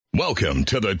Welcome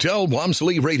to the Del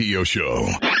Walmsley Radio Show.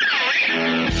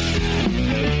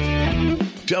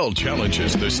 Del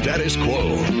challenges the status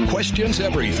quo, questions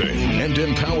everything, and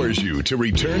empowers you to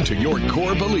return to your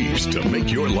core beliefs to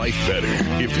make your life better.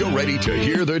 If you're ready to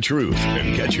hear the truth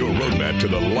and get your roadmap to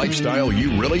the lifestyle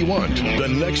you really want, the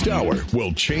next hour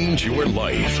will change your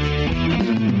life.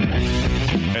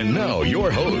 And now,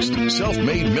 your host,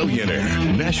 self-made millionaire,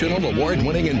 national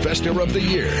award-winning investor of the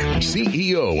year,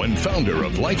 CEO and founder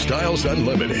of Lifestyles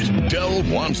Unlimited, Del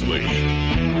Walmsley.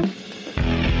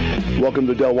 Welcome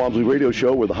to the Del Walmsley Radio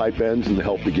Show, where the hype ends and the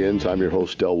help begins. I'm your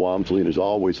host, Del Walmsley, and as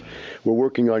always, we're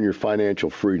working on your financial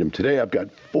freedom. Today, I've got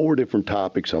 4 different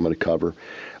topics I'm going to cover,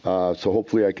 so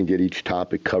hopefully I can get each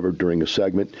topic covered during a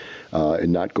segment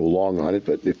and not go long on it,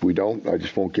 but if we don't, I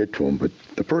just won't get to them. But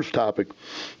the first topic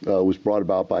was brought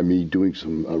about by me doing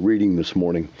some reading this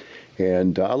morning,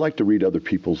 and I like to read other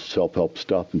people's self-help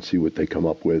stuff and see what they come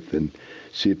up with and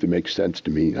see if it makes sense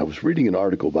to me. I was reading an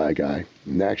article by a guy,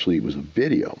 and actually it was a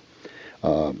video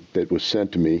that was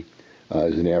sent to me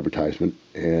as an advertisement,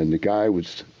 and the guy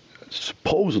was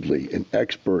supposedly an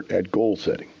expert at goal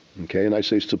setting. Okay, and I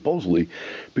say supposedly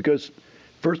because,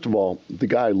 first of all, the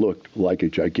guy looked like a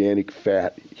gigantic,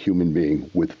 fat human being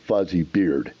with fuzzy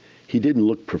beard. He didn't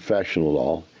look professional at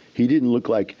all. He didn't look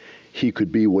like he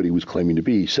could be what he was claiming to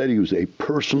be. He said he was a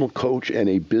personal coach and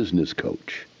a business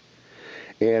coach.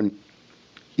 And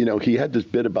you know, he had this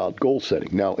bit about goal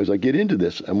setting. Now, as I get into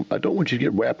this, I don't want you to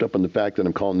get wrapped up in the fact that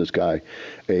I'm calling this guy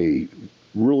a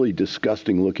really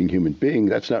disgusting-looking human being.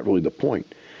 That's not really the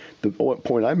point. The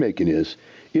point I'm making is,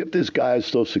 if this guy is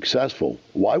so successful,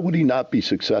 why would he not be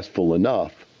successful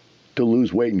enough to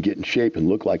lose weight and get in shape and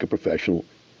look like a professional,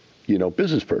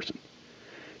 business person?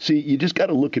 See, you just got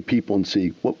to look at people and see,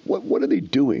 what are they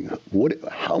doing?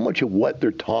 How much of what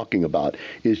they're talking about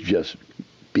is just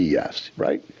BS,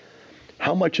 right?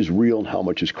 How much is real and how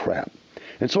much is crap?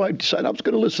 And so I decided I was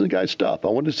going to listen to the guy's stuff. I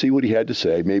wanted to see what he had to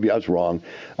say. Maybe I was wrong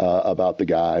about the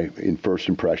guy in first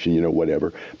impression,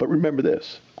 whatever. But remember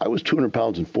this. I was 200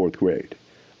 pounds in 4th grade.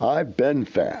 I've been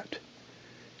fat.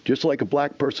 Just like a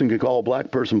black person could call a black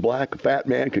person black, a fat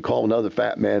man could call another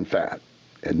fat man fat.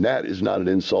 And that is not an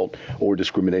insult or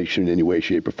discrimination in any way,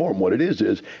 shape, or form. What it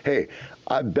is, hey,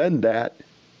 I've been that,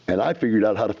 and I figured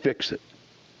out how to fix it.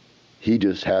 He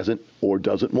just hasn't or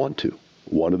doesn't want to.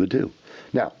 One of the two.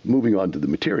 Now, moving on to the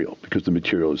material, because the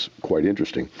material is quite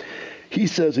interesting. He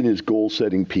says in his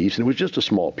goal-setting piece, and it was just a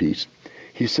small piece,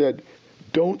 he said,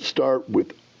 don't start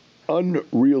with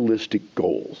unrealistic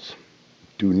goals.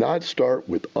 Do not start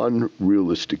with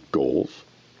unrealistic goals.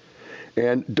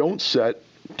 And don't set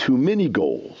too many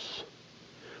goals.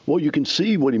 Well, you can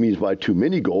see what he means by too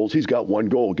many goals. He's got one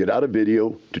goal, get out a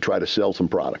video to try to sell some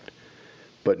product.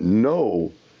 But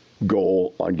no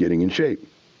goal on getting in shape.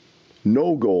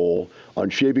 No goal on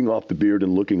shaving off the beard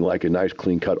and looking like a nice,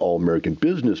 clean-cut, all-American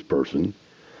business person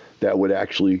that would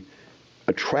actually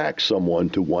attract someone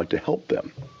to want to help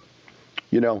them.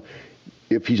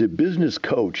 If he's a business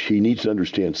coach, he needs to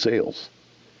understand sales.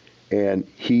 And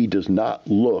he does not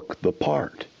look the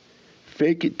part.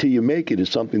 Fake it till you make it is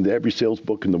something that every sales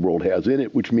book in the world has in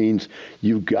it, which means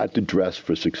you've got to dress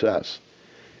for success.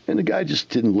 And the guy just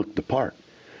didn't look the part.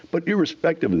 But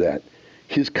irrespective of that,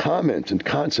 his comments and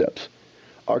concepts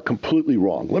are completely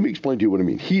wrong. Let me explain to you what I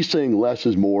mean. He's saying less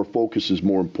is more, focus is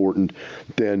more important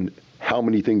than how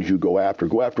many things you go after.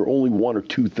 Go after only 1 or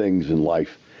 2 things in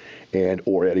life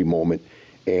or at a moment,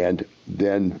 and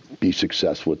then be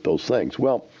successful at those things.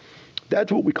 Well, that's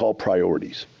what we call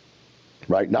priorities,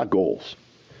 right? Not goals.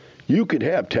 You could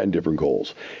have 10 different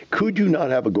goals. Could you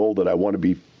not have a goal that I want to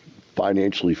be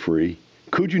financially free?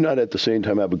 Could you not at the same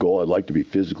time have a goal, I'd like to be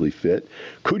physically fit?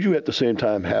 Could you at the same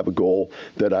time have a goal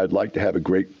that I'd like to have a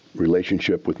great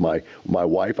relationship with my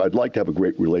wife? I'd like to have a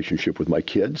great relationship with my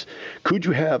kids. Could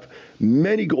you have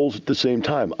many goals at the same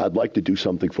time? I'd like to do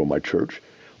something for my church.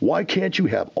 Why can't you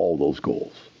have all those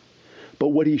goals? But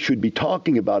what he should be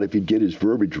talking about, if he'd get his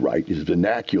verbiage right, his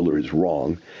vernacular is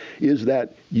wrong, is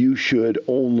that you should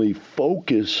only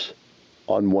focus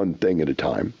on one thing at a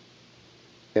time.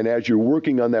 And as you're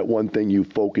working on that one thing, you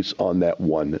focus on that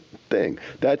one thing.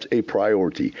 That's a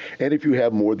priority. And if you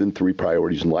have more than 3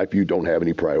 priorities in life, you don't have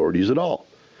any priorities at all.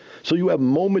 So you have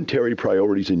momentary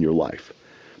priorities in your life.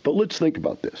 But let's think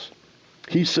about this.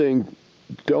 He's saying,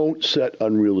 don't set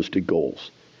unrealistic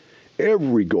goals.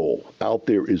 Every goal out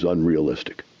there is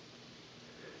unrealistic.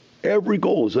 Every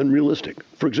goal is unrealistic.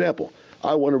 For example,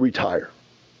 I want to retire.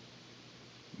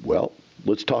 Well,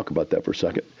 let's talk about that for a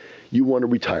second. You want to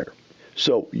retire.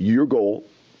 So your goal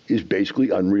is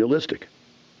basically unrealistic.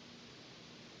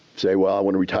 say, well, I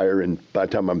want to retire by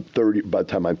the time I'm 30, by the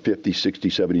time I'm 50, 60,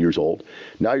 70 years old.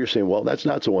 Now you're saying, well, that's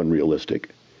not so unrealistic,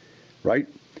 right?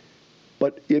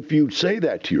 But if you say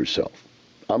that to yourself,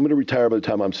 I'm going to retire by the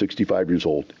time I'm 65 years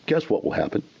old, guess what will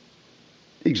happen?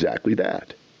 Exactly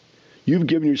that. You've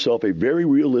given yourself a very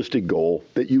realistic goal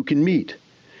that you can meet.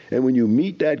 And when you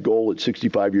meet that goal at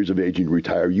 65 years of age and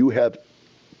retire, you have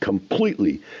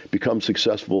completely become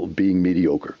successful at being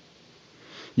mediocre.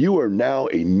 You are now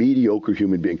a mediocre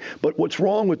human being. But what's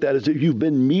wrong with that is that you've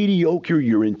been mediocre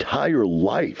your entire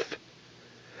life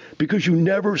because you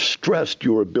never stressed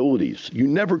your abilities. You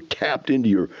never tapped into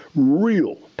your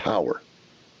real power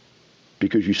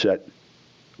because you set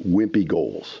wimpy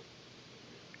goals.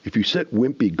 If you set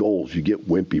wimpy goals, you get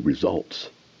wimpy results.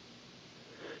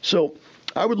 So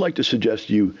I would like to suggest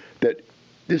to you that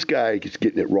this guy is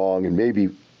getting it wrong, and maybe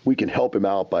we can help him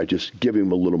out by just giving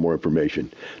him a little more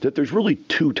information, that there's really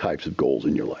two types of goals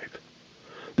in your life.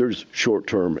 There's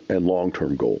short-term and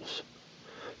long-term goals.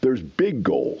 There's big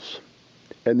goals,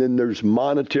 and then there's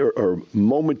monetary or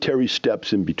momentary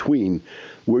steps in between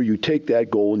where you take that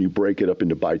goal and you break it up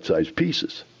into bite-sized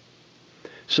pieces.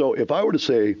 So if I were to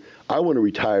say, I want to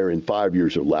retire in 5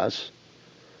 years or less,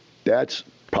 that's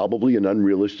probably an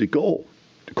unrealistic goal.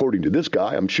 According to this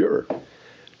guy, I'm sure.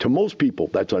 To most people,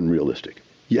 that's unrealistic.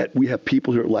 Yet we have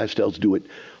people here at Lifestyles do it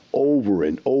over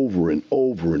and over and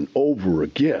over and over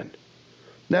again.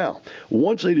 Now,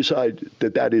 once they decide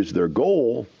that that is their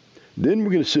goal, then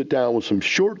we're going to sit down with some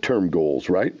short-term goals,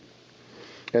 right?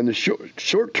 And the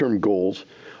short-term goals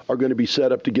are going to be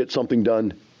set up to get something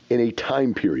done in a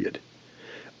time period,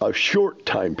 a short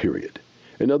time period.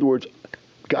 In other words,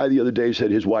 a guy the other day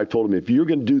said his wife told him, if you're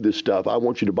going to do this stuff, I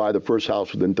want you to buy the first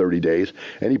house within 30 days.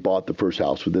 And he bought the first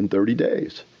house within 30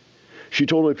 days. She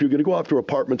told him, if you're going to go after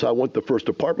apartments, I want the first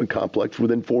apartment complex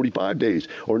within 45 days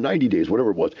or 90 days,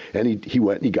 whatever it was. And he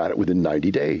went and he got it within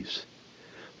 90 days.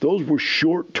 Those were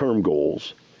short-term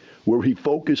goals where he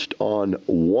focused on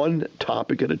one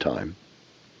topic at a time.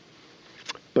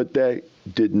 But they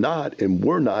did not and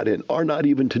were not and are not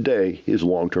even today his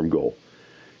long-term goal.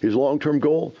 His long-term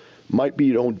goal might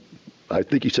be to own, I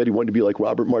think he said he wanted to be like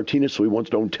Robert Martinez, so he wants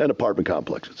to own 10 apartment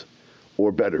complexes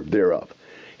or better thereof.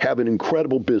 Have an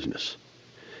incredible business.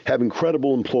 Have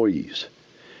incredible employees.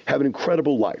 Have an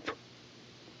incredible life.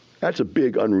 That's a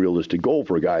big unrealistic goal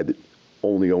for a guy that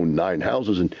only owned 9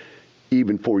 houses and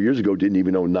even 4 years ago didn't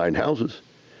even own 9 houses.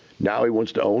 Now he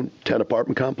wants to own 10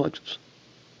 apartment complexes.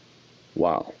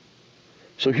 Wow.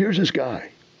 So here's this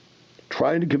guy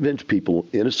trying to convince people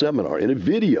in a seminar, in a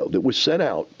video that was sent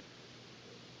out,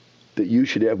 that you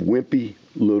should have wimpy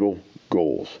little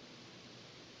goals.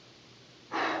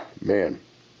 Man,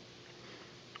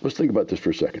 let's think about this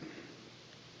for a second.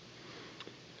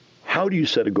 How do you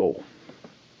set a goal?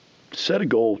 To set a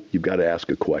goal, you've got to ask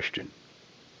a question.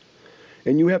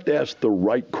 And you have to ask the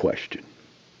right question.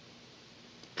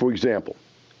 For example,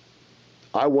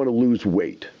 I want to lose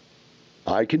weight.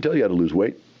 I can tell you how to lose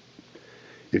weight.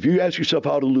 If you ask yourself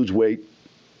how to lose weight,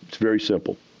 it's very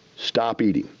simple. Stop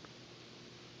eating.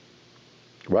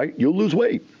 Right? You'll lose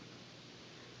weight.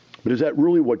 But is that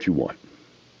really what you want?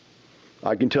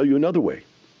 I can tell you another way.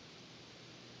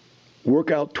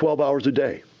 Work out 12 hours a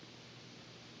day.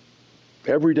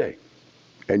 Every day.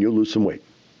 And you'll lose some weight.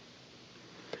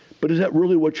 But is that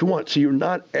really what you want? So you're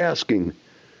not asking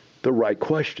the right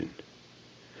question.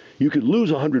 You could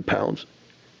lose 100 pounds,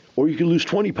 or you can lose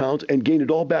 20 pounds and gain it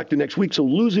all back the next week. So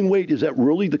losing weight, is that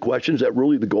really the question? Is that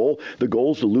really the goal? The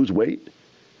goal is to lose weight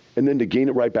and then to gain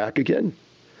it right back again?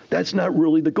 That's not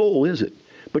really the goal, is it?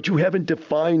 But you haven't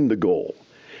defined the goal.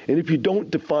 And if you don't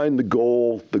define the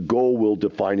goal will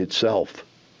define itself.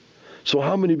 So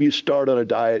how many of you start on a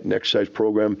diet and exercise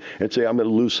program and say, I'm going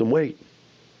to lose some weight?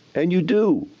 And you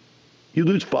do. You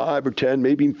lose 5 or 10,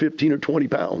 maybe even 15 or 20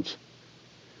 pounds.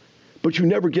 But you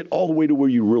never get all the way to where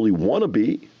you really want to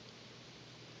be.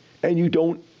 And you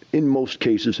don't, in most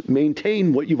cases,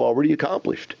 maintain what you've already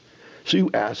accomplished. So you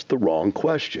ask the wrong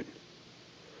question.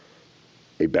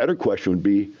 A better question would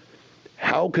be,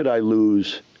 how could I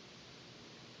lose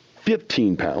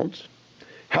 15 pounds?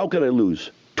 How could I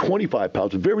lose 25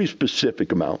 pounds? A very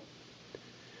specific amount.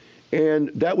 And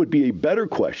that would be a better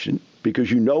question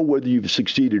because you know whether you've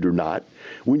succeeded or not.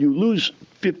 When you lose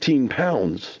 15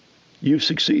 pounds, you've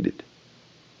succeeded,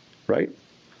 right?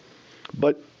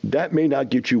 But that may not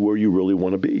get you where you really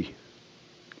want to be.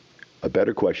 A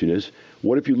better question is,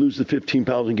 what if you lose the 15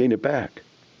 pounds and gain it back?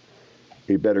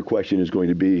 A better question is going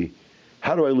to be,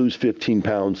 how do I lose 15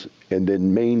 pounds and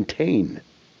then maintain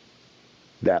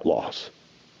that loss?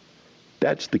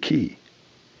 That's the key.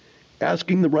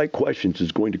 Asking the right questions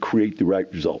is going to create the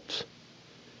right results.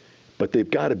 but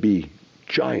they've got to be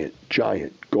giant,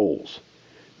 giant goals.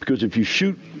 Because if you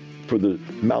shoot for the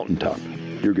mountaintop,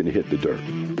 you're going to hit the dirt.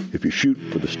 If you shoot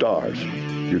for the stars,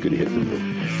 you're going to hit the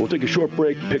moon. We'll take a short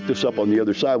break, pick this up on the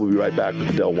other side. We'll be right back with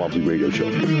the Del Walmsley Radio Show.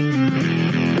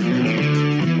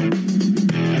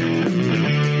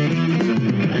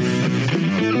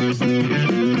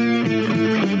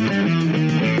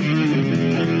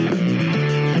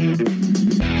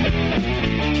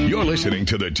 Listening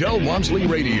to the Del Walmsley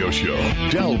Radio Show.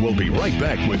 Del will be right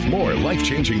back with more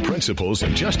life-changing principles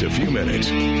in just a few minutes.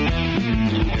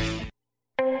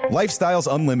 Lifestyles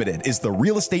Unlimited is the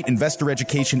real estate investor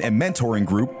education and mentoring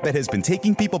group that has been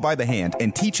taking people by the hand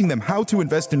and teaching them how to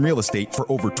invest in real estate for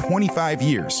over 25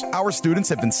 years. Our students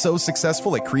have been so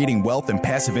successful at creating wealth and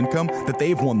passive income that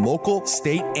they've won local,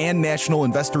 state, and national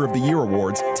Investor of the Year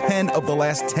awards 10 of the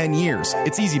last 10 years.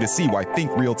 It's easy to see why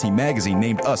Think Realty magazine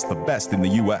named us the best in the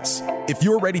U.S. If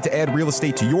you're ready to add real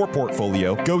estate to your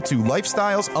portfolio, go to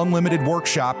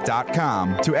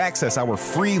lifestylesunlimitedworkshop.com to access our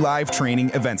free live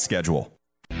training event schedule.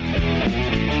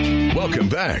 Welcome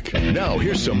back. Now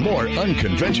here's some more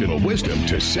unconventional wisdom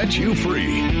to set you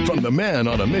free from the man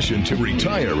on a mission to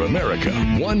retire America,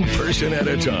 one person at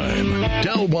a time,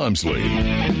 Del Walmsley.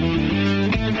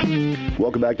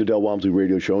 Welcome back to Del Walmsley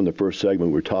Radio Show. In the first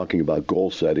segment, we're talking about goal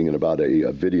setting and about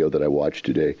a video that I watched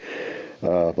today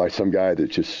by some guy that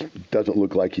just doesn't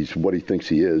look like he's what he thinks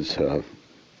he is,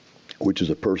 which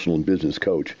is a personal and business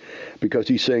coach, because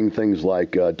he's saying things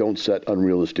like, don't set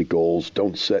unrealistic goals,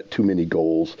 don't set too many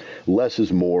goals, less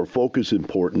is more, focus is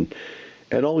important.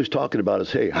 And all he's talking about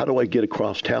is, hey, how do I get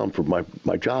across town for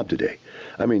my job today?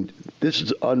 I mean, this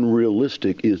is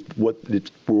unrealistic is what this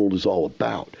world is all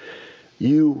about.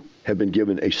 You have been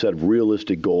given a set of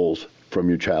realistic goals from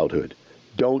your childhood.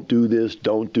 Don't do this,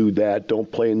 don't do that,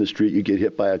 don't play in the street, you get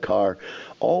hit by a car.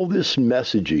 All this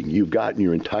messaging you've gotten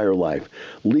your entire life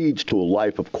leads to a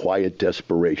life of quiet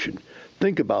desperation.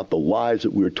 Think about the lies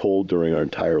that we were told during our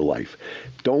entire life.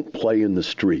 Don't play in the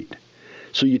street.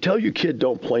 So you tell your kid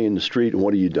don't play in the street, and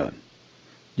what have you done?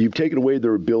 You've taken away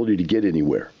their ability to get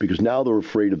anywhere because now they're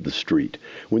afraid of the street.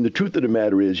 When the truth of the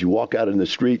matter is you walk out in the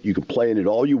street, you can play in it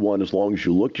all you want as long as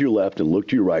you look to your left and look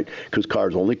to your right because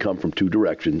cars only come from two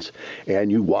directions, and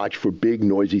you watch for big,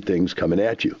 noisy things coming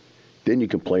at you. Then you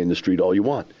can play in the street all you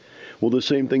want. Well, the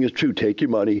same thing is true. Take your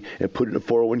money and put it in a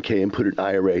 401k and put it in an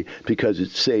IRA because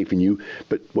it's safe.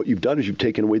 But what you've done is you've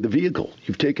taken away the vehicle.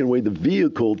 You've taken away the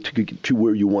vehicle to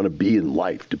where you want to be in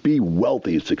life. To be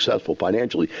wealthy and successful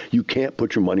financially, you can't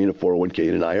put your money in a 401k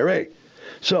and an IRA.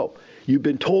 So you've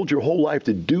been told your whole life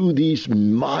to do these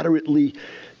moderately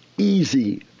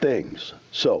easy things.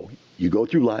 So you go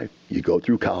through life, you go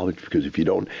through college, because if you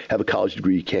don't have a college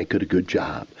degree, you can't get a good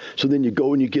job. So then you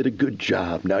go and you get a good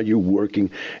job. Now you're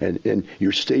working and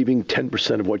you're saving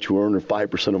 10% of what you earn or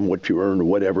 5% of what you earn or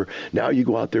whatever. Now you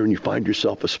go out there and you find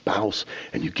yourself a spouse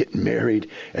and you get married,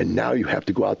 and now you have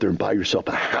to go out there and buy yourself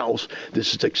a house.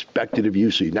 This is expected of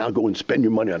you. So you now go and spend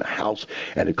your money on a house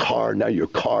and a car. Now your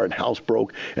car and house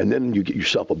broke, and then you get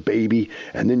yourself a baby,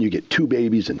 and then you get 2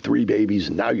 babies and 3 babies,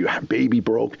 and now your baby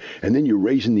broke, and then you're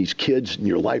raising these kids and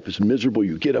your life is miserable.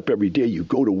 You get up every day, you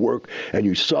go to work, and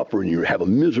you suffer, and you have a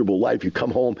miserable life. You come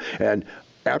home, and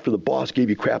after the boss gave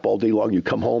you crap all day long, you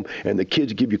come home, and the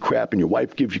kids give you crap, and your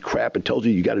wife gives you crap and tells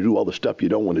you got to do all the stuff you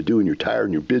don't want to do, and you're tired,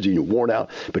 and you're busy, and you're worn out,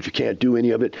 but you can't do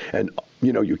any of it. And,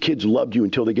 your kids loved you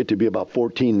until they get to be about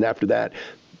 14, and after that,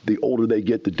 the older they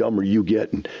get, the dumber you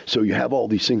get. And so you have all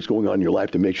these things going on in your life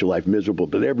that makes your life miserable.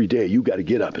 But every day you got to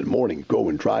get up in the morning, go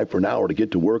and drive for an hour to get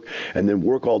to work, and then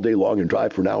work all day long and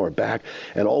drive for an hour back.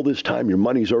 And all this time your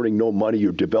money's earning no money.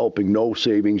 You're developing no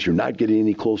savings. You're not getting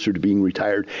any closer to being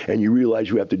retired. And you realize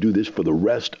you have to do this for the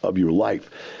rest of your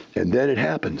life. And then it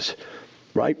happens.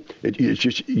 Right? It's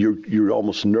just you're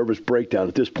almost a nervous breakdown.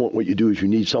 At this point, what you do is you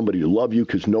need somebody to love you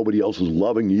because nobody else is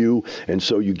loving you. And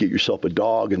so you get yourself a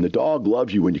dog, and the dog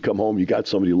loves you when you come home. You got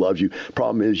somebody who loves you.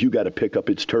 Problem is you got to pick up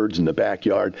its turds in the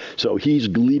backyard. So he's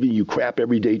leaving you crap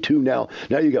every day, too. Now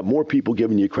you got more people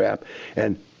giving you crap.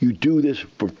 And you do this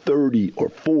for 30 or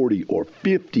 40 or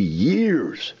 50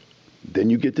 years. Then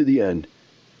you get to the end,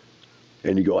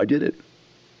 and you go, I did it.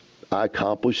 I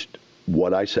accomplished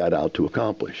what I set out to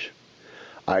accomplish.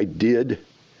 I did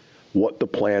what the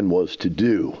plan was to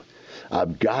do.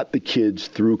 I've got the kids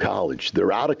through college.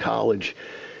 They're out of college.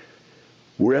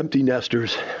 We're empty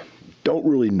nesters. Don't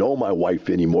really know my wife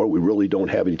anymore. We really don't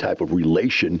have any type of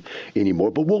relation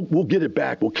anymore. But we'll get it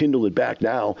back. We'll kindle it back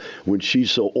now when she's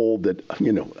so old that,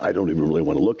 I don't even really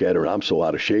want to look at her. I'm so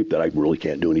out of shape that I really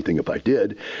can't do anything if I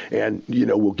did. And,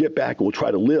 we'll get back and we'll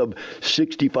try to live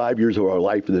 65 years of our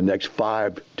life in the next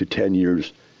 5 to 10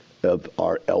 years of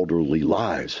our elderly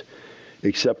lives.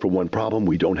 Except for one problem,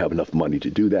 we don't have enough money to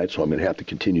do that, so I'm going to have to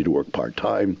continue to work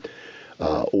part-time.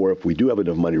 Or if we do have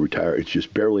enough money to retire, it's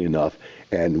just barely enough,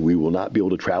 and we will not be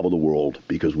able to travel the world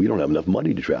because we don't have enough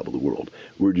money to travel the world.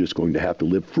 We're just going to have to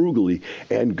live frugally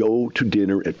and go to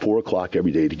dinner at 4 o'clock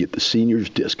every day to get the seniors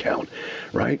discount,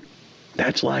 right?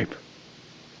 That's life.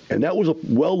 And that was a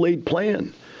well-laid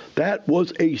plan. That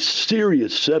was a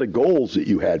serious set of goals that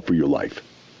you had for your life.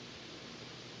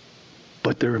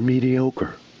 But they're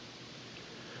mediocre.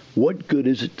 What good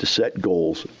is it to set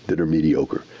goals that are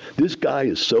mediocre? This guy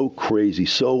is so crazy,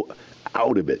 so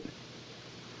out of it,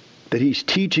 that he's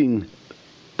teaching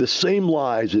the same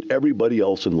lies that everybody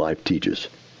else in life teaches,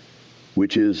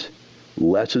 which is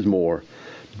less is more,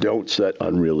 don't set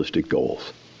unrealistic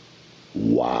goals.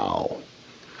 Wow.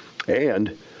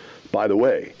 And, by the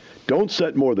way, don't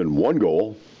set more than one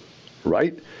goal,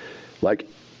 right? Like,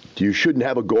 you shouldn't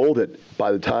have a goal that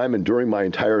by the time and during my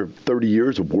entire 30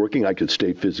 years of working, I could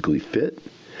stay physically fit,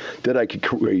 that I could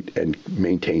create and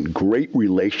maintain great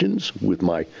relations with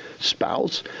my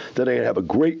spouse, that I have a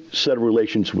great set of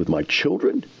relations with my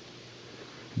children.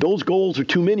 Those goals are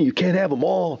too many. You can't have them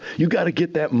all. You got to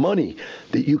get that money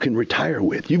that you can retire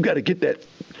with. You've got to get that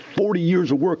 40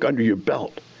 years of work under your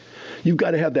belt. You've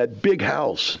got to have that big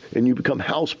house, and you become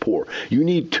house poor. You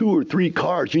need 2 or 3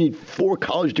 cars. You need 4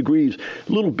 college degrees.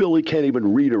 Little Billy can't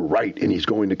even read or write, and he's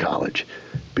going to college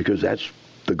because that's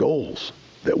the goals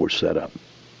that were set up.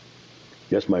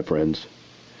 Yes, my friends,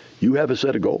 you have a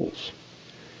set of goals,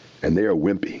 and they are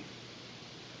wimpy.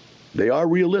 They are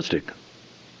realistic,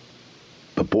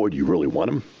 but boy, do you really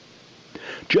want them?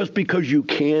 Just because you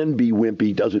can be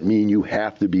wimpy doesn't mean you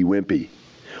have to be wimpy,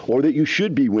 or that you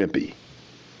should be wimpy.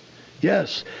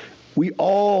 Yes, we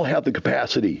all have the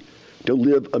capacity to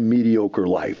live a mediocre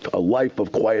life, a life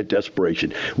of quiet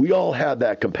desperation. We all have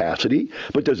that capacity,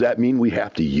 but does that mean we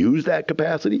have to use that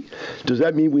capacity? Does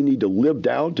that mean we need to live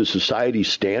down to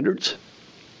society's standards?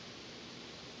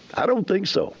 I don't think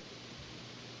so.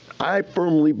 I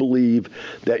firmly believe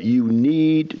that you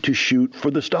need to shoot for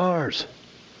the stars.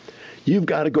 You've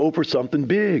got to go for something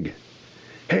big.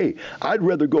 Hey, I'd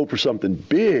rather go for something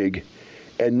big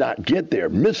and not get there,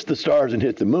 miss the stars and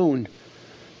hit the moon,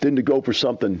 than to go for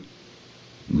something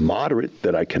moderate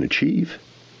that I can achieve.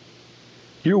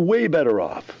 You're way better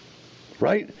off,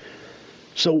 right?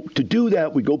 So to do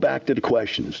that, we go back to the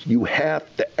questions. You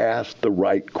have to ask the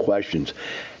right questions.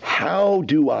 How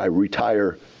do I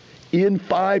retire in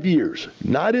 5 years?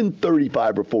 Not in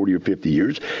 35 or 40 or 50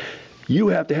 years. You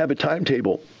have to have a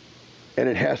timetable, and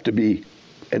it has to be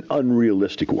an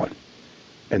unrealistic one.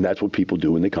 And that's what people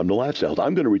do when they come to Lifestyles.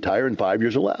 I'm going to retire in 5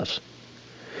 years or less.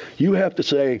 You have to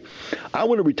say, I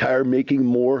want to retire making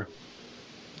more,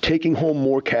 taking home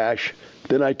more cash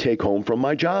than I take home from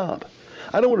my job.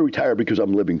 I don't want to retire because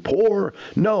I'm living poor.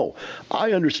 No,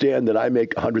 I understand that I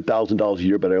make $100,000 a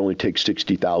year, but I only take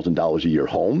 $60,000 a year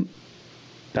home.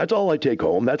 That's all I take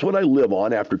home. That's what I live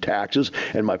on after taxes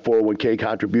and my 401k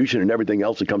contribution and everything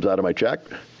else that comes out of my check.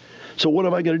 So what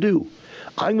am I going to do?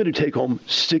 I'm going to take home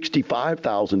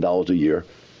 $65,000 a year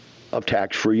of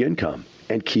tax-free income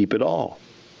and keep it all.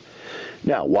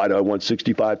 Now, why do I want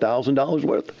 $65,000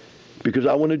 worth? Because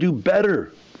I want to do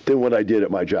better than what I did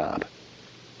at my job.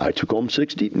 I took home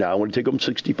 60, now I want to take home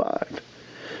 65.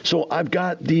 So I've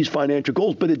got these financial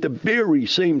goals, but at the very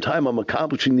same time I'm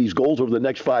accomplishing these goals over the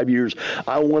next 5 years,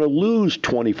 I want to lose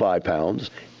 25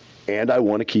 pounds, and I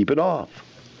want to keep it off.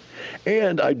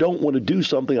 And I don't want to do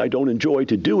something I don't enjoy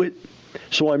to do it.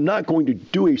 So I'm not going to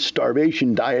do a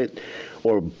starvation diet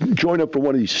or join up for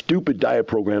one of these stupid diet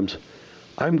programs.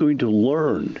 I'm going to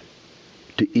learn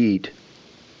to eat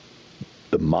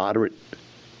the moderate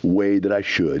way that I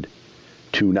should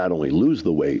to not only lose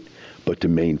the weight, but to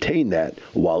maintain that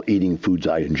while eating foods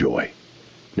I enjoy.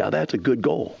 Now that's a good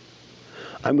goal.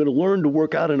 I'm going to learn to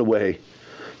work out in a way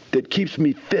that keeps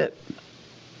me fit,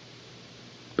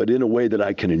 but in a way that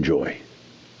I can enjoy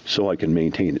so I can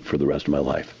maintain it for the rest of my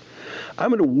life. I'm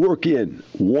going to work in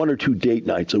 1 or 2 date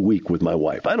nights a week with my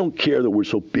wife. I don't care that we're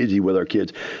so busy with our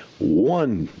kids.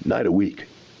 1 night a week,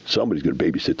 somebody's going to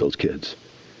babysit those kids.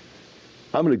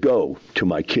 I'm going to go to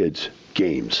my kids'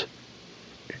 games.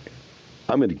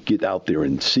 I'm going to get out there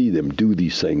and see them do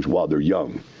these things while they're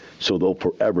young so they'll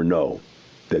forever know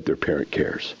that their parent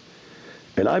cares.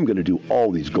 And I'm going to do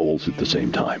all these goals at the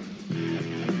same time.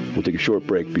 We'll take a short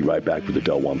break, be right back with the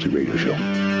Del Walmsley Radio Show.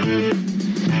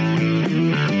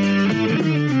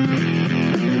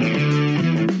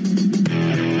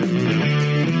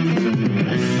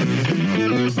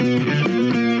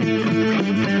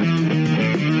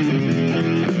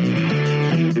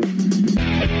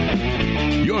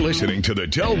 listening to the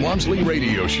Del Walmsley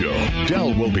Radio Show.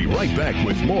 Del will be right back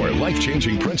with more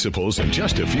life-changing principles in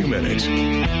just a few minutes.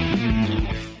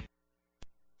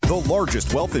 The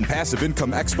largest wealth and passive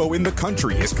income expo in the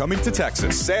country is coming to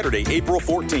Texas Saturday, April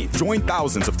 14th. Join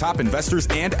thousands of top investors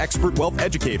and expert wealth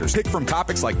educators. Pick from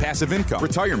topics like passive income,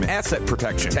 retirement, asset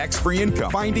protection, tax-free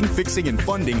income, finding, fixing, and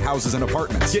funding houses and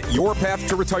apartments. Get your path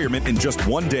to retirement in just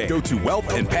one day. Go to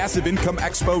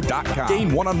wealthandpassiveincomeexpo.com.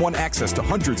 Gain one-on-one access to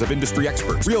hundreds of industry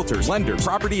experts, realtors, lenders,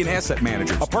 property and asset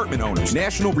managers, apartment owners,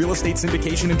 national real estate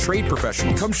syndication and trade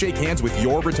professionals. Come shake hands with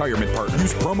your retirement partner.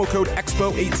 Use promo code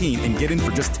EXPO18 and get in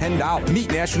for just $10.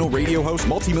 Meet national radio host,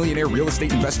 multimillionaire real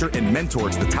estate investor, and mentor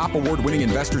to the top award-winning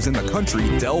investors in the country,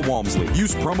 Del Walmsley.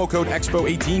 Use promo code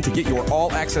EXPO18 to get your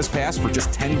all-access pass for just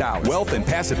 $10.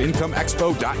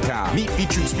 Wealthandpassiveincomeexpo.com. Meet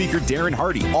featured speaker Darren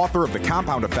Hardy, author of The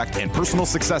Compound Effect and personal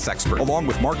success expert, along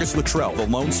with Marcus Luttrell, the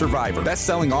lone survivor,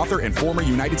 best-selling author and former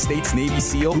United States Navy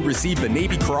SEAL who received the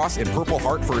Navy Cross and Purple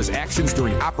Heart for his actions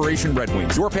during Operation Red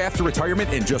Wings. Your path to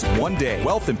retirement in just one day.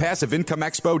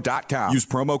 Wealthandpassiveincomeexpo.com. Use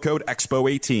promo code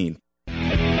EXPO18.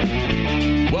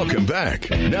 Welcome back.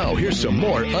 Now here's some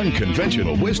more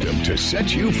unconventional wisdom to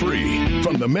set you free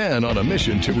from the man on a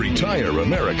mission to retire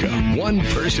America, one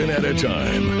person at a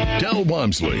time, Del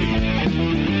Walmsley.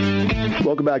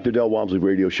 Welcome back to Del Walmsley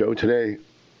Radio Show. Today, I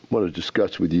want to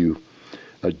discuss with you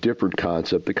a different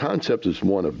concept. The concept is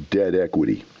one of debt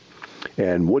equity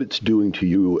and what it's doing to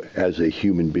you as a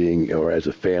human being or as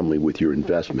a family with your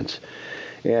investments.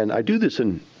 And I do this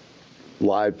in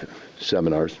live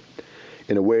seminars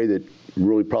in a way that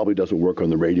really probably doesn't work on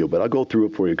the radio, but I'll go through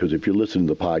it for you because if you're listening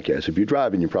to the podcast, if you're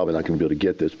driving, you're probably not going to be able to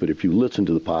get this, but if you listen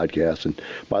to the podcast, and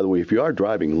by the way, if you are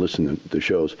driving and listening to the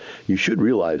shows, you should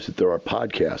realize that there are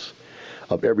podcasts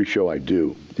of every show I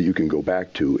do that you can go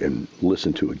back to and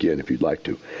listen to again if you'd like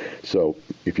to. So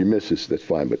if you miss this, that's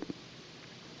fine, but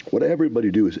what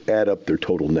everybody do is add up their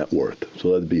total net worth.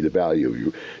 So that'd be the value of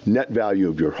your net value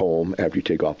of your home after you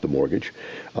take off the mortgage,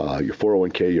 your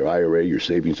 401k, your IRA, your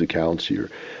savings accounts, your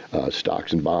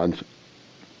stocks and bonds,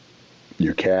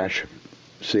 your cash,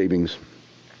 savings,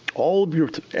 all of your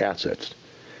assets,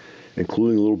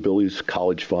 including little Billy's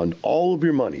college fund, all of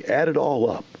your money, add it all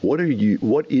up. What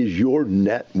is your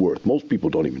net worth? Most people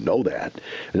don't even know that.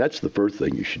 And that's the first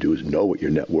thing you should do is know what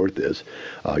your net worth is.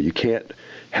 You can't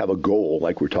have a goal,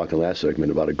 like we were talking last segment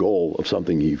about a goal of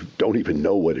something you don't even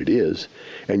know what it is.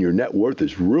 And your net worth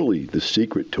is really the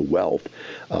secret to wealth.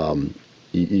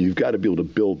 You've got to be able to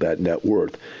build that net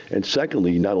worth. And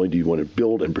secondly, not only do you want to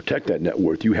build and protect that net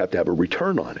worth, you have to have a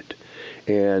return on it.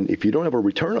 And if you don't have a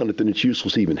return on it, then it's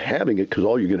useless even having it because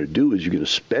all you're going to do is you're going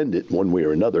to spend it one way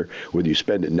or another. Whether you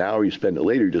spend it now or you spend it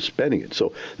later, you're just spending it.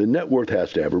 So the net worth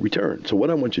has to have a return. So what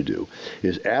I want you to do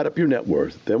is add up your net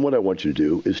worth. Then what I want you to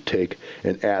do is take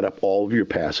and add up all of your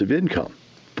passive income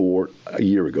for a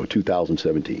year ago,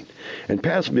 2017. And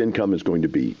passive income is going to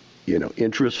be,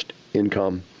 interest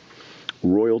income,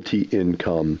 royalty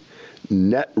income,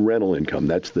 net rental income.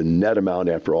 That's the net amount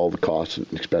after all the costs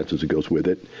and expenses that goes with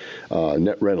it.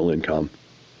 Net rental income.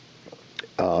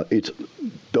 It's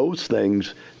those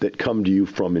things that come to you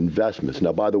from investments.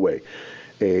 Now, by the way,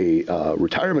 a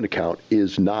retirement account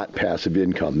is not passive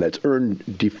income. That's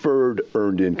deferred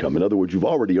earned income. In other words, you've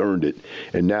already earned it,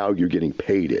 and now you're getting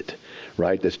paid it,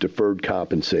 right? That's deferred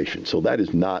compensation. So that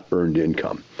is not earned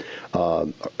income.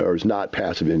 Or is not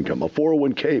passive income. A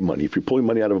 401k money, if you're pulling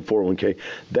money out of a 401k,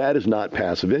 that is not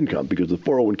passive income because the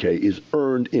 401k is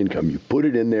earned income. You put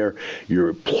it in there, your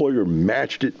employer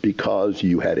matched it because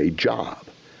you had a job.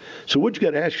 So what you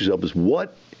got to ask yourself is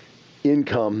what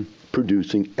income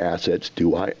producing assets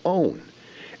do I own?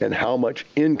 And how much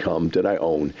income did I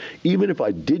own? Even if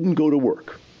I didn't go to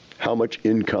work, how much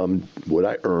income would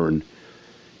I earn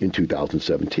in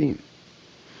 2017?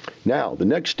 Now, the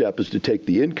next step is to take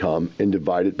the income and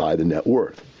divide it by the net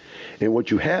worth. And what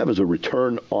you have is a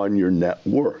return on your net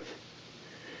worth.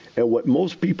 And what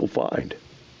most people find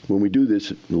when we do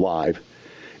this live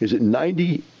is that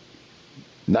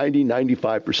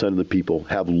 95% of the people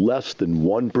have less than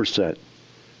 1%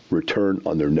 return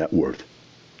on their net worth.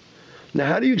 Now,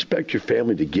 how do you expect your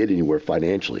family to get anywhere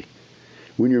financially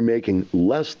when you're making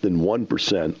less than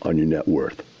 1% on your net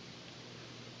worth?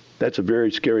 That's a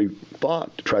very scary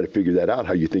thought to try to figure that out,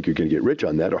 how you think you're going to get rich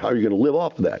on that or how you're going to live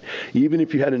off of that. Even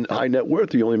if you had a high net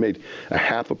worth, you only made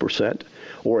 0.5%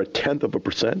 or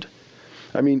 0.1%.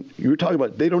 I mean, you're talking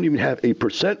about they don't even have a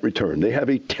percent return. They have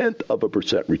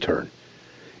 0.1% return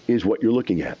is what you're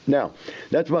looking at. Now,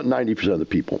 that's about 90% of the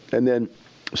people. And then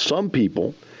some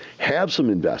people have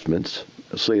some investments,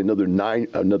 say another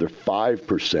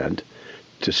 5%,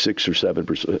 to 6 or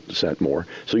 7% more.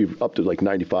 So you're up to like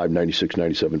 95, 96,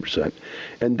 97%.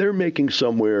 And they're making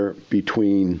somewhere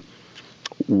between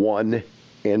 1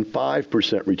 and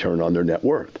 5% return on their net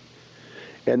worth.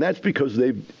 And that's because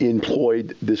they've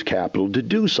employed this capital to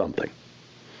do something,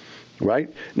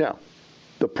 right? Now,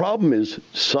 the problem is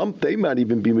they might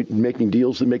even be making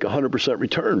deals that make 100%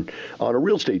 return on a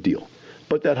real estate deal.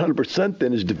 But that 100%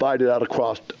 then is divided out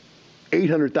across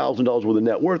 $800,000 worth of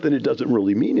net worth, and it doesn't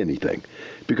really mean anything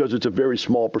because it's a very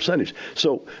small percentage.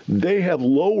 So they have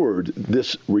lowered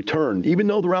this return, even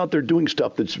though they're out there doing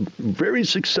stuff that's very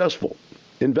successful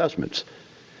investments.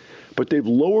 But they've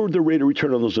lowered the rate of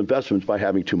return on those investments by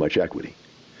having too much equity.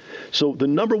 So the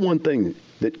number one thing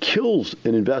that kills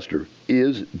an investor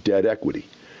is debt equity.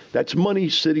 That's money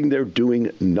sitting there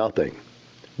doing nothing.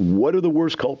 What are the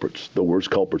worst culprits? The worst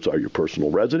culprits are your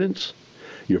personal residence,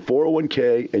 your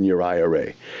 401k, and your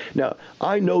IRA. Now,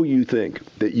 I know you think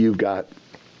that you've got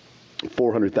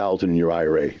 $400,000 in your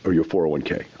IRA or your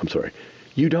 401k. I'm sorry.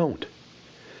 You don't.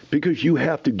 Because you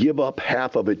have to give up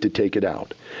half of it to take it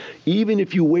out. Even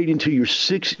if you wait until you're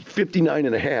 59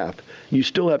 and a half, you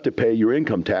still have to pay your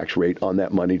income tax rate on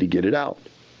that money to get it out.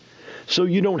 So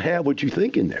you don't have what you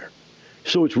think in there.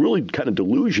 So it's really kind of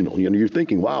delusional. You're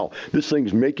thinking, wow, this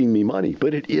thing's making me money.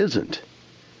 But it isn't,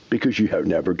 because you have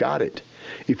never got it.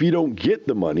 If you don't get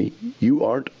the money, you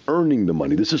aren't earning the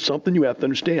money. This is something you have to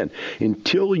understand.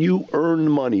 Until you earn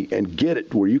money and get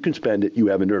it where you can spend it, you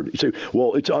haven't earned it. You say,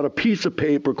 well, it's on a piece of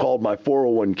paper called my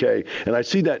 401k, and I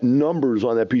see that numbers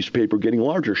on that piece of paper getting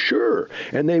larger. Sure,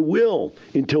 and they will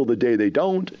until the day they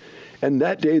don't, and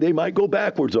that day they might go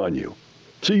backwards on you.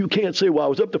 So you can't say, well, I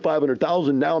was up to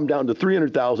 500,000, now I'm down to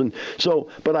 300,000,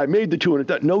 but I made the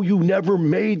 200,000. No, you never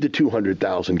made the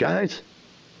 200,000, guys.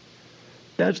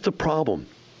 That's the problem.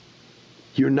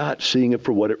 You're not seeing it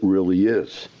for what it really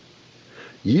is.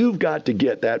 You've got to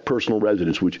get that personal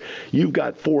residence, which you've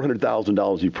got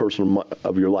 $400,000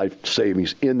 of your life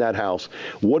savings in that house.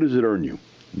 What does it earn you?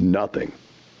 Nothing.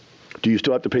 Do you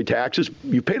still have to pay taxes?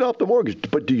 You paid off the mortgage,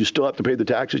 but do you still have to pay the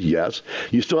taxes? Yes.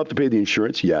 You still have to pay the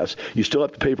insurance? Yes. You still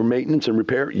have to pay for maintenance and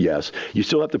repair? Yes. You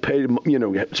still have to pay,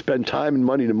 spend time and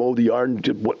money to mow the yard,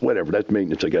 and whatever. That's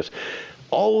maintenance, I guess.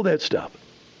 All of that stuff.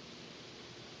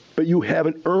 But you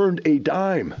haven't earned a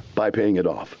dime by paying it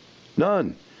off.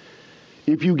 None.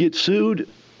 If you get sued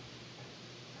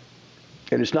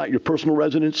and it's not your personal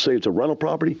residence, say it's a rental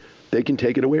property, they can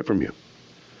take it away from you.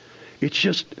 It's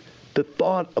just the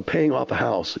thought of paying off a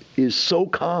house is so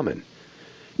common,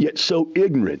 yet so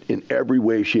ignorant in every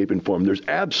way, shape, and form. There's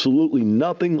absolutely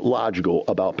nothing logical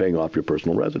about paying off your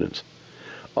personal residence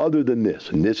other than this.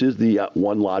 And this is the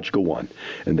one logical one.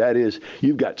 And that is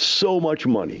you've got so much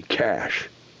money, cash,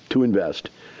 to invest,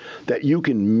 that you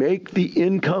can make the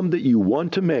income that you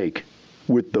want to make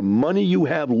with the money you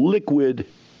have liquid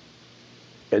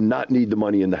and not need the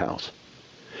money in the house.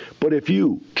 But if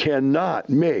you cannot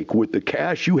make, with the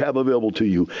cash you have available to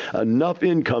you, enough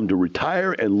income to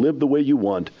retire and live the way you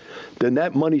want, then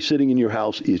that money sitting in your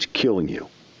house is killing you.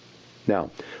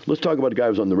 Now, let's talk about a guy who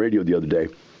was on the radio the other day.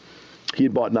 He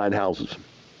had bought 9 houses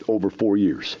over 4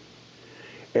 years.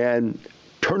 And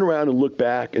turn around and look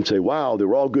back and say, wow, they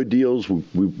were all good deals.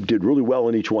 We did really well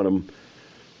in each one of them.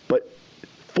 But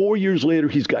 4 years later,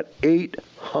 he's got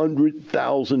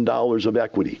 $800,000 of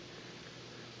equity.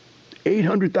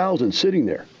 $800,000 sitting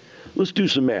there. Let's do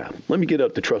some math. Let me get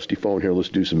out the trusty phone here. Let's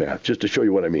do some math just to show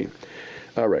you what I mean.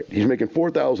 All right. He's making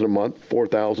 $4,000 a month.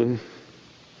 4,000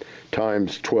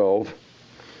 times 12,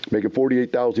 making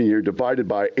 $48,000 a year, divided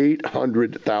by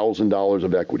 $800,000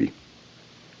 of equity.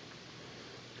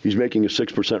 He's making a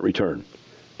 6% return. Do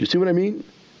you see what I mean?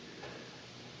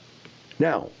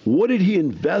 Now, what did he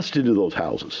invest into those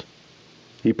houses?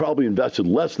 He probably invested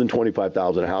less than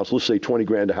 $25,000 a house. Let's say 20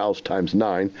 grand a house times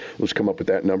 9. Let's come up with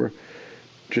that number.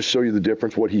 Just show you the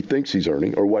difference, what he thinks he's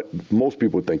earning, or what most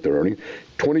people would think they're earning.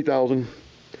 20,000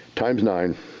 times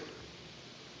 9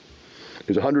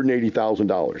 is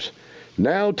 $180,000.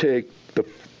 Now take the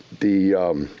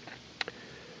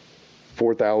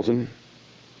 4,000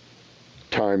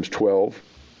 times 12,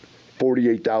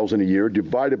 $48,000 a year,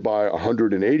 divided by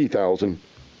 $180,000,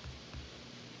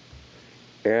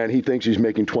 and he thinks he's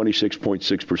making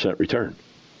 26.6% return.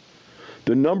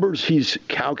 The numbers he's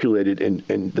calculated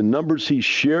and the numbers he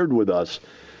shared with us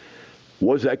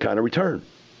was that kind of return.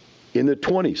 In the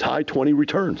 20s, high 20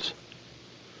 returns.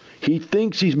 He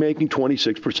thinks he's making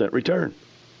 26% return.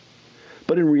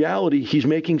 But in reality, he's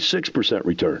making 6%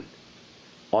 return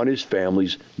on his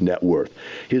family's net worth.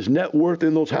 His net worth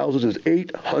in those houses is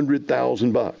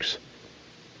 $800,000.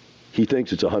 He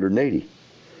thinks it's $180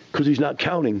 because he's not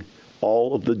counting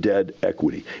all of the dead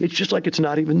equity. It's just like it's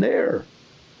not even there.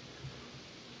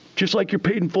 Just like you're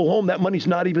paid in full home, that money's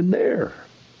not even there.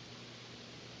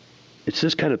 It's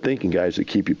this kind of thinking, guys, that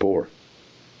keep you poor.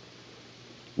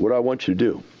 What do I want you to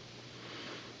do?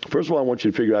 First of all, I want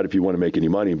you to figure out if you want to make any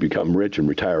money and become rich and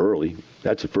retire early.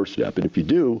 That's the first step. And if you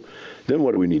do, then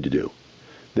what do we need to do?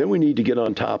 Then we need to get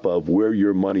on top of where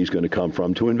your money is going to come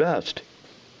from to invest.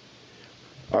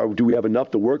 Or do we have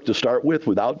enough to work to start with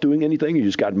without doing anything? You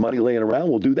just got money laying around?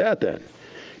 We'll do that then.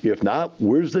 If not,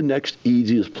 where's the next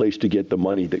easiest place to get the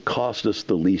money that costs us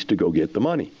the least to go get the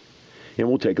money? And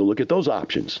we'll take a look at those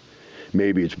options.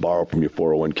 Maybe it's borrow from your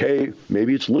 401k.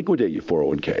 Maybe it's liquidate your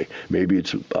 401k. Maybe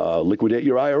it's liquidate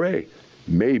your IRA.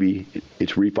 Maybe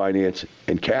it's refinance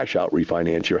and cash out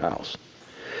refinance your house.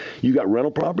 You got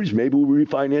rental properties. Maybe we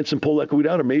refinance and pull equity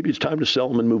out, or maybe it's time to sell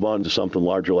them and move on to something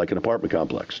larger like an apartment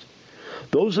complex.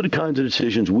 Those are the kinds of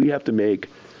decisions we have to make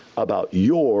about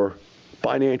your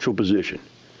financial position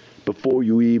before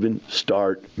you even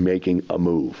start making a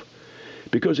move.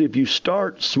 Because if you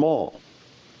start small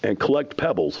and collect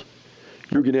pebbles,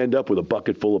 you're going to end up with a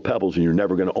bucket full of pebbles and you're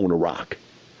never going to own a rock.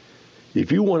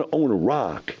 If you want to own a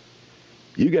rock,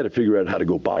 you got to figure out how to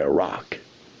go buy a rock.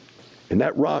 And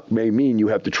that rock may mean you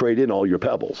have to trade in all your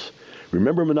pebbles.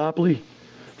 Remember Monopoly?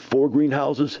 4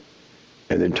 greenhouses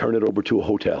and then turn it over to a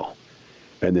hotel.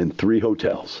 And then 3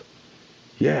 hotels.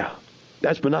 Yeah,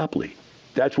 that's Monopoly.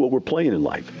 That's what we're playing in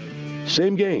life.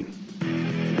 Same game,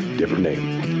 different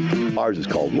name. Ours is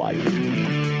called life.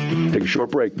 Take a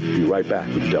short break. Be right back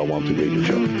with the Del Walmsley Radio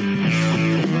Show.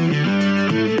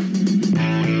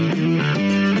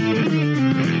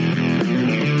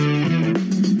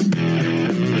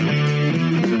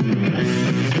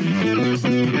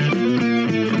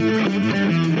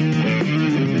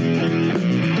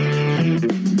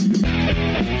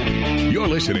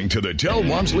 Listening to the Del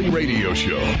Walmsley Radio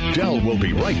Show. Del will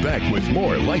be right back with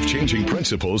more life-changing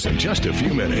principles in just a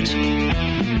few minutes.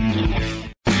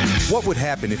 What would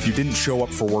happen if you didn't show up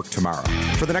for work tomorrow?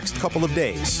 For the next couple of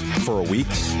days? For a week?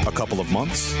 A couple of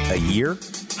months? A year?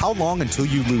 How long until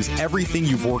you lose everything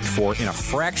you've worked for in a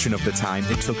fraction of the time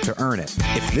it took to earn it?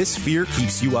 If this fear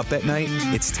keeps you up at night,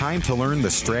 it's time to learn the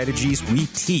strategies we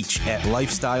teach at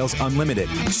Lifestyles Unlimited.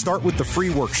 Start with the free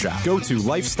workshop. Go to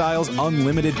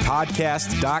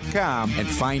lifestylesunlimitedpodcast.com and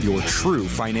find your true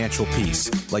financial peace,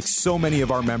 like so many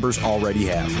of our members already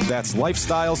have. That's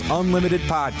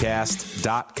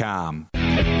lifestylesunlimitedpodcast.com.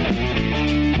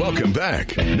 Welcome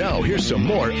back. Now here's some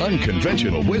more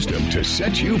unconventional wisdom to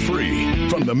set you free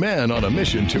from the man on a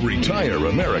mission to retire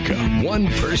America, one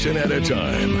person at a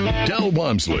time, Del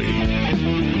Walmsley.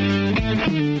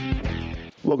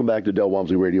 Welcome back to Del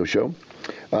Walmsley Radio Show.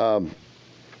 I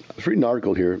was reading an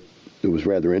article here that was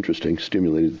rather interesting,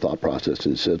 stimulated the thought process,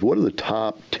 and it says, what are the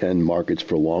top 10 markets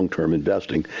for long-term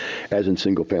investing, as in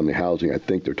single-family housing, I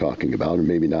think they're talking about, or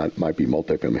maybe not, might be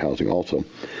multifamily housing also.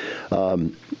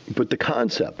 But the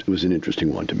concept was an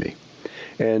interesting one to me.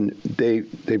 And they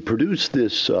produced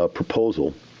this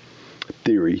proposal,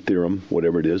 theorem,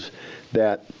 whatever it is,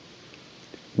 that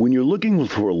when you're looking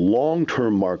for a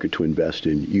long-term market to invest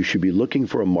in, you should be looking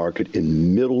for a market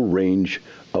in middle range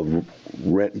of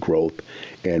rent growth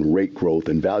and rate growth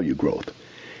and value growth.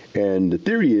 And the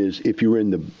theory is if you're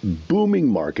in the booming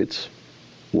markets,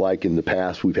 like in the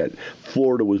past, we've had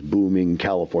Florida was booming,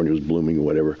 California was booming, or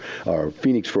whatever, or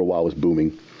Phoenix for a while was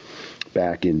booming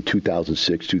back in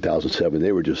 2006, 2007.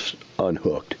 They were just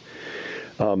unhooked.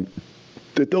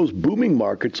 That those booming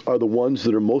markets are the ones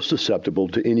that are most susceptible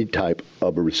to any type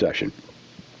of a recession.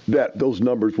 That those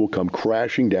numbers will come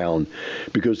crashing down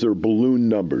because they're balloon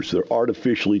numbers. They're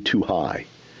artificially too high.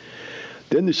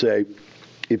 Then they say,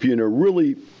 if you're in a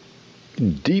really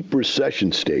deep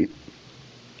recession state,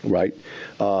 right,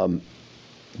 the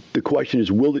question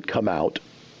is, will it come out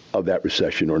of that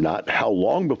recession or not? How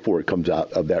long before it comes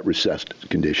out of that recessed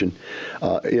condition?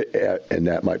 And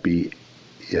that might be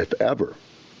if ever,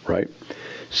 right?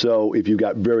 So if you've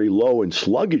got very low and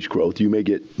sluggish growth, you may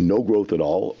get no growth at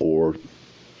all, or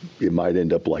it might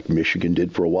end up like Michigan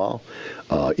did for a while.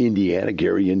 Indiana,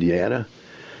 Gary, Indiana,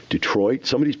 Detroit,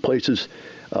 some of these places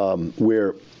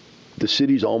where the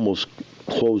city's almost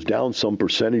closed down some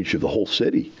percentage of the whole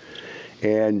city,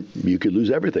 and you could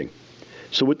lose everything.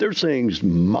 So what they're saying is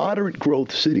moderate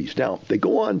growth cities. Now, they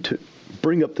go on to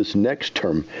bring up this next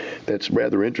term that's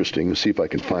rather interesting. Let's see if I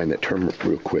can find that term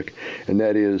real quick. And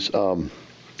that is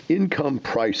income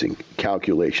pricing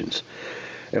calculations.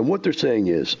 And what they're saying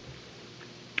is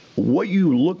what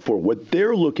you look for, what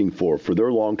they're looking for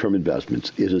their long-term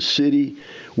investments is a city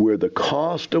where the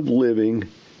cost of living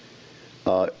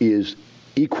is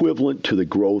equivalent to the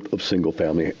growth of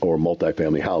single-family or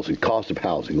multifamily housing, cost of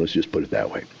housing, let's just put it that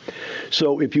way.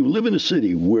 So if you live in a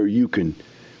city where you can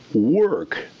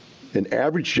work an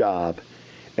average job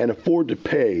and afford to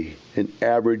pay an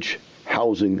average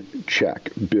housing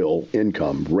check, bill,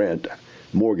 income, rent,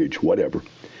 mortgage, whatever,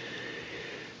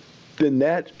 then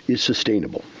that is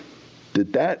sustainable.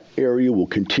 That area will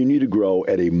continue to grow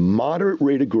at a moderate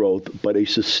rate of growth, but a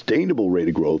sustainable rate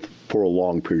of growth for a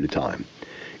long period of time.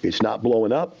 It's not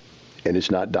blowing up, and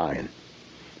it's not dying.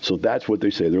 So that's what they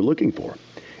say they're looking for.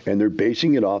 And they're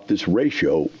basing it off this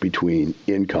ratio between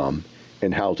income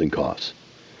and housing costs.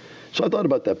 So I thought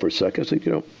about that for a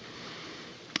second.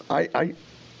 I said,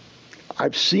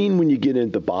 I've seen when you get in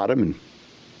at the bottom and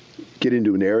get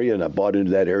into an area, and I bought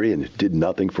into that area and it did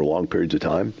nothing for long periods of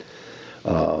time.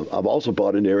 I've also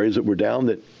bought in areas that were down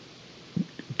that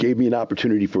gave me an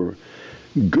opportunity for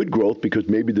good growth because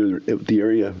maybe the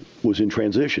area was in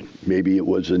transition. Maybe it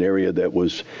was an area that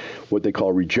was what they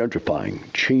call regentrifying,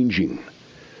 changing,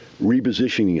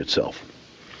 repositioning itself.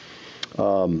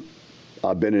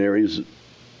 I've been in areas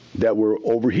that were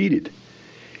overheated,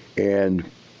 and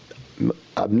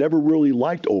I've never really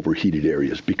liked overheated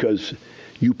areas because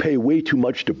you pay way too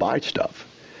much to buy stuff.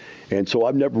 And so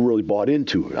I've never really bought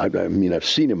into it. I mean, I've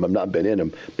seen them. I've not been in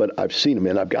them, but I've seen them,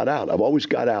 and I've got out. I've always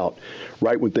got out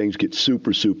right when things get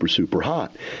super, super, super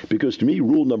hot. Because to me,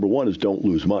 rule number one is don't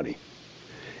lose money.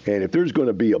 And if there's going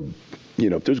to be a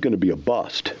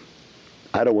bust,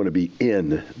 I don't want to be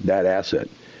in that asset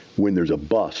when there's a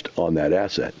bust on that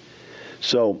asset.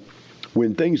 So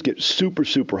when things get super,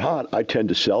 super hot, I tend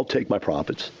to sell, take my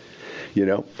profits,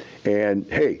 And,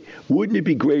 hey, wouldn't it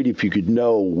be great if you could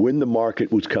know when the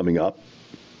market was coming up,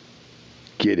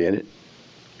 get in it,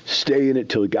 stay in it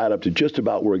till it got up to just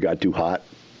about where it got too hot,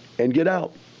 and get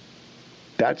out?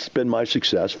 That's been my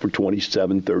success for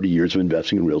 27, 30 years of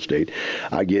investing in real estate.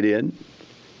 I get in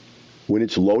when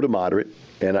it's low to moderate,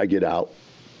 and I get out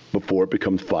before it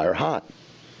becomes fire hot.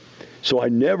 So I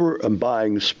never am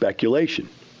buying speculation.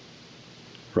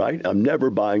 Right? I'm never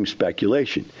buying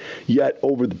speculation. Yet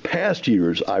over the past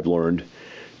years, I've learned,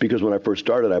 because when I first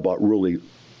started, I bought really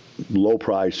low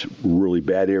price, really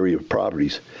bad area of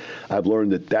properties. I've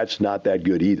learned that that's not that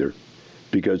good either,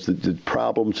 because the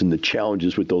problems and the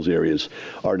challenges with those areas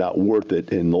are not worth it.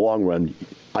 In the long run,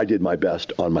 I did my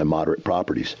best on my moderate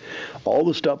properties. All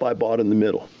the stuff I bought in the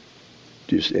middle,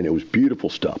 and it was beautiful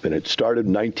stuff. And it started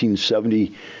in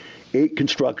 1978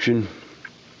 construction,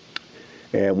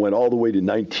 and went all the way to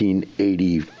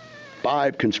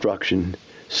 1985 construction,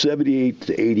 78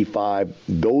 to 85,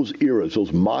 those eras,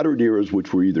 those moderate eras,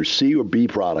 which were either C or B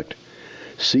product,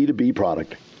 C to B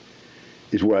product,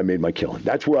 is where I made my killing.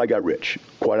 That's where I got rich.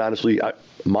 Quite honestly,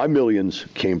 my millions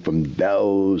came from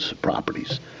those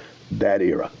properties, that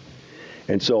era.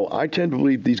 And so I tend to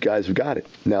believe these guys have got it.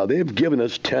 Now, they've given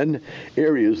us 10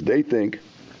 areas they think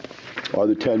are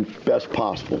the 10 best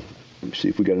possible. Let me see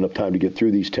if we got enough time to get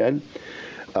through these 10.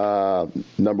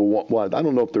 Number one, I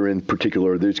don't know if they're in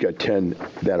particular. They've got 10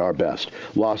 that are best.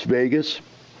 Las Vegas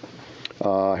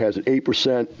has an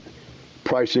 8%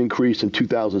 price increase in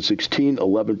 2016,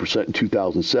 11% in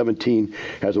 2017,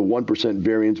 has a 1%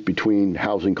 variance between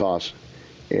housing costs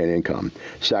and income.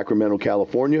 Sacramento,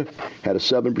 California had a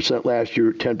 7% last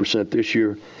year, 10% this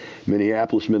year.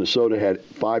 Minneapolis, Minnesota had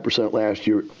 5% last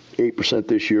year, 8%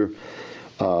 this year.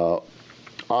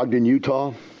 Ogden,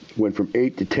 Utah went from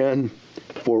 8 to 10.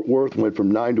 Fort Worth went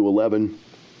from 9 to 11.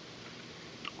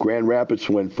 Grand Rapids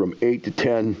went from 8 to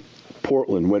 10.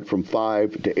 Portland went from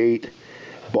 5 to 8.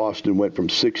 Boston went from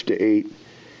 6 to 8.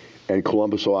 And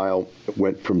Columbus, Ohio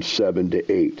went from 7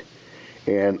 to 8.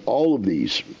 And all of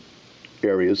these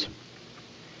areas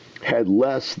had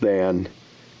less than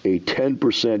a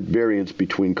 10% variance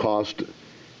between cost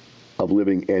of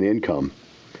living and income.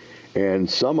 And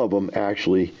some of them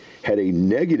actually had a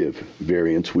negative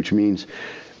variance, which means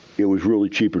it was really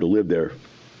cheaper to live there,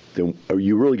 or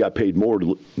you really got paid more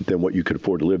than what you could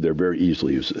afford to live there very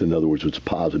easily. In other words, it's a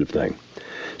positive thing.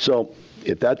 So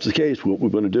if that's the case, what we're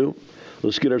going to do,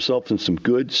 let's get ourselves in some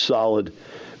good, solid,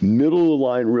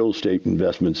 middle-of-the-line real estate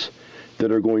investments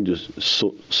that are going to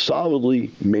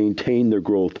solidly maintain their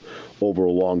growth over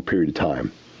a long period of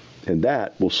time. And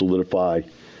that will solidify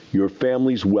your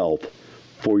family's wealth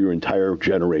for your entire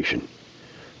generation.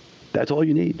 That's all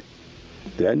you need.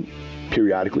 Then,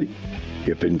 periodically,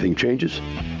 if anything changes,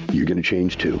 you're going to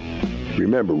change too.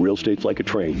 Remember, real estate's like a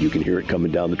train. You can hear it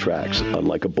coming down the tracks,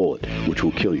 unlike a bullet, which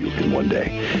will kill you in one day.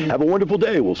 Have a wonderful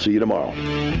day. We'll see you tomorrow.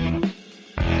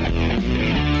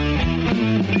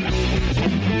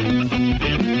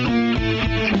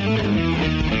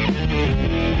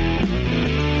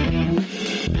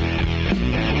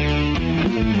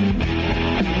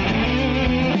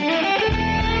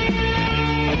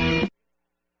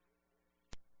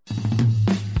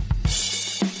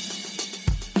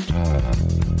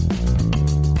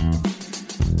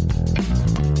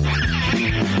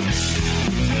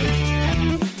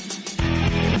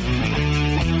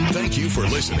 thank you for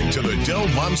listening to the Del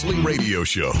Walmsley Radio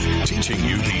Show, teaching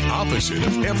you the opposite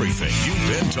of everything you've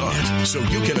been taught so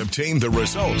you can obtain the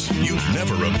results you've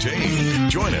never obtained.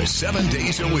 Join us 7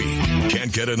 days a week.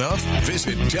 Can't get enough?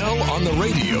 Visit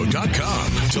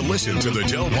DelOnTheRadio.com to listen to the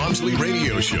Del Walmsley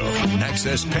Radio Show,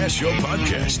 access past show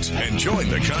podcasts, and join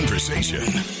the conversation.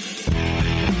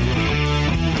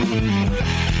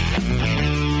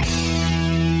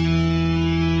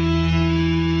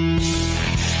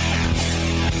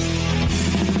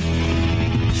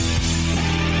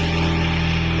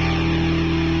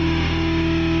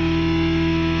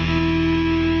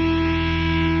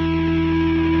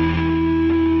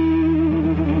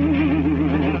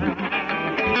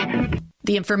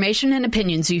 The information and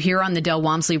opinions you hear on the Del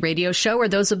Walmsley Radio Show are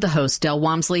those of the host, Del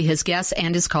Walmsley, his guests,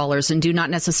 and his callers, and do not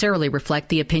necessarily reflect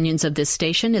the opinions of this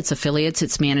station, its affiliates,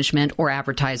 its management, or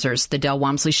advertisers. The Del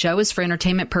Walmsley Show is for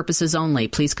entertainment purposes only.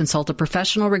 Please consult a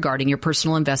professional regarding your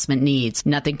personal investment needs.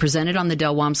 Nothing presented on the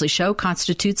Del Walmsley Show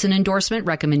constitutes an endorsement,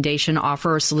 recommendation,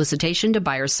 offer, or solicitation to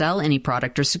buy or sell any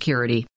product or security.